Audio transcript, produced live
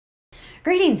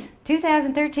Greetings,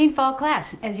 2013 fall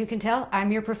class. As you can tell,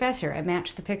 I'm your professor. I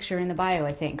matched the picture in the bio,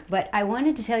 I think. But I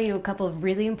wanted to tell you a couple of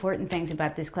really important things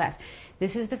about this class.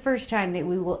 This is the first time that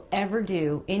we will ever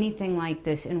do anything like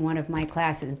this in one of my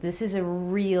classes. This is a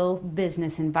real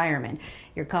business environment.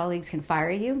 Your colleagues can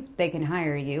fire you, they can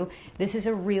hire you. This is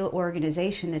a real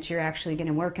organization that you're actually going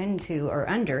to work into or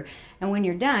under. And when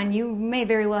you're done, you may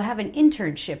very well have an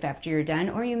internship after you're done,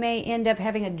 or you may end up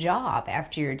having a job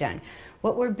after you're done.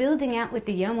 What we're building out with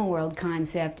the Yama World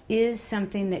concept is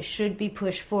something that should be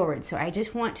pushed forward. So I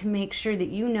just want to make sure that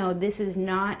you know this is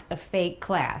not a fake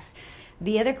class.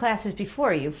 The other classes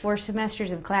before you, 4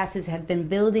 semesters of classes, have been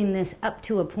building this up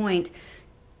to a point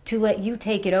to let you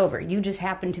take it over. You just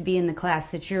happen to be in the class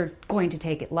that you're going to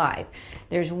take it live.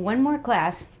 There's one more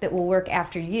class that will work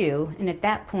after you, and at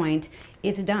that point,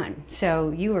 it's done. So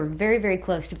you are very, very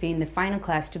close to being the final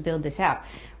class to build this out.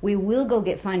 We will go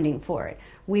get funding for it.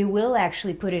 We will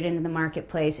actually put it into the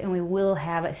marketplace, and we will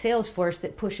have a sales force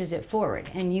that pushes it forward,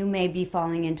 and you may be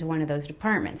falling into one of those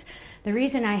departments. The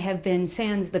reason I have been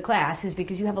sans the class is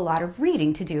because you have a lot of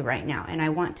reading to do right now, and I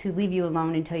want to leave you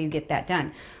alone until you get that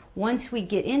done. Once we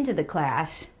get into the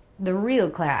class, the real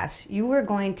class, you are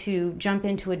going to jump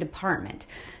into a department.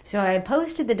 So I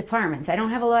posted the departments. I don't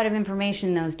have a lot of information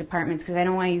in those departments because I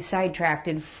don't want you sidetracked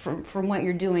from what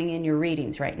you're doing in your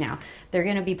readings right now. They're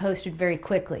going to be posted very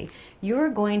quickly. You're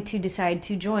going to decide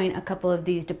to join a couple of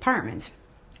these departments.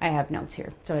 I have notes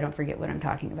here so I don't forget what I'm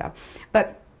talking about.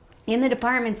 But in the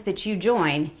departments that you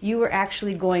join, you are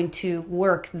actually going to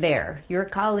work there. Your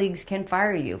colleagues can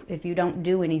fire you if you don't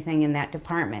do anything in that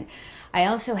department. I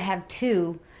also have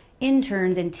 2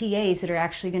 interns and TAs that are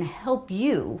actually going to help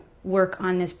you work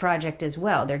on this project as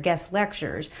well. They're guest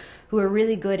lecturers who are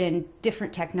really good in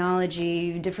different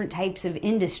technology, different types of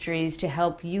industries to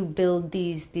help you build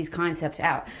these concepts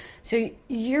out. So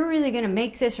you're really going to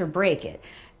make this or break it.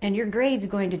 And your grade's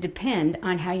going to depend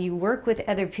on how you work with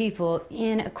other people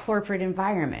in a corporate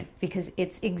environment, because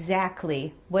it's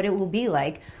exactly what it will be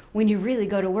like when you really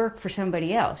go to work for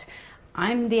somebody else.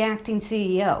 I'm the acting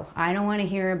CEO. I don't want to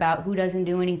hear about who doesn't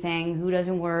do anything, who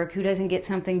doesn't work, who doesn't get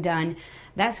something done.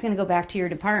 That's going to go back to your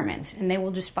departments, and they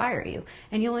will just fire you.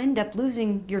 And you'll end up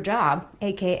losing your job,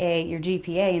 aka your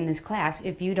GPA in this class,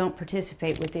 if you don't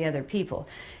participate with the other people.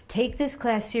 Take this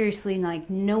class seriously like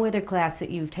no other class that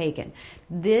you've taken.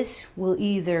 This will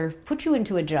either put you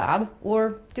into a job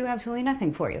or do absolutely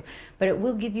nothing for you. But it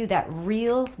will give you that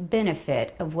real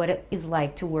benefit of what it is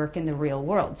like to work in the real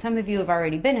world. Some of you have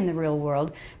already been in the real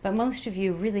world, but most of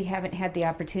you really haven't had the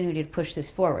opportunity to push this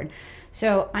forward.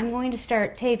 So I'm going to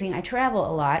start taping. I travel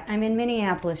a lot. I'm in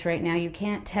Minneapolis right now. You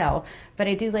can't tell, but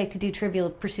I do like to do Trivial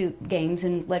Pursuit games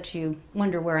and let you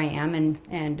wonder where I am and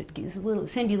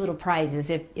send you little prizes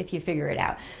if you figure it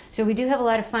out. So we do have a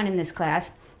lot of fun in this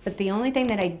class, but the only thing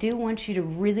that I do want you to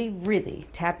really, really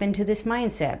tap into this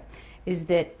mindset is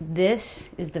that this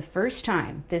is the first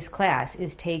time this class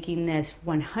is taking this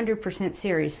 100%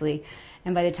 seriously.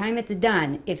 And by the time it's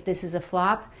done, if this is a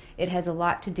flop, it has a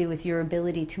lot to do with your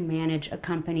ability to manage a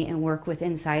company and work with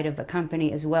inside of a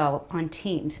company as well on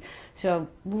teams. So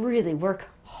really work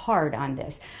hard on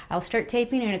this. I'll start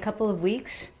taping in a couple of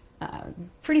weeks,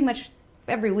 pretty much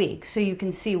every week, so you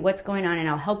can see what's going on, and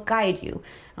I'll help guide you.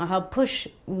 I'll help push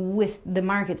with the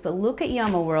markets, but look at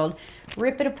Yama World,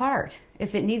 rip it apart.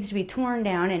 If it needs to be torn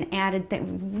down and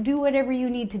added, do whatever you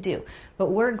need to do. But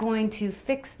we're going to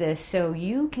fix this so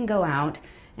you can go out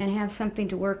and have something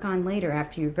to work on later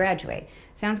after you graduate.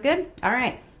 Sounds good? All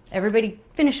right. Everybody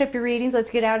finish up your readings.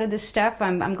 Let's get out of this stuff.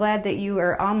 I'm glad that you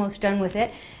are almost done with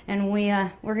it, and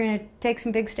we're going to take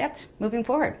some big steps moving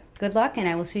forward. Good luck, and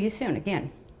I will see you soon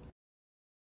again.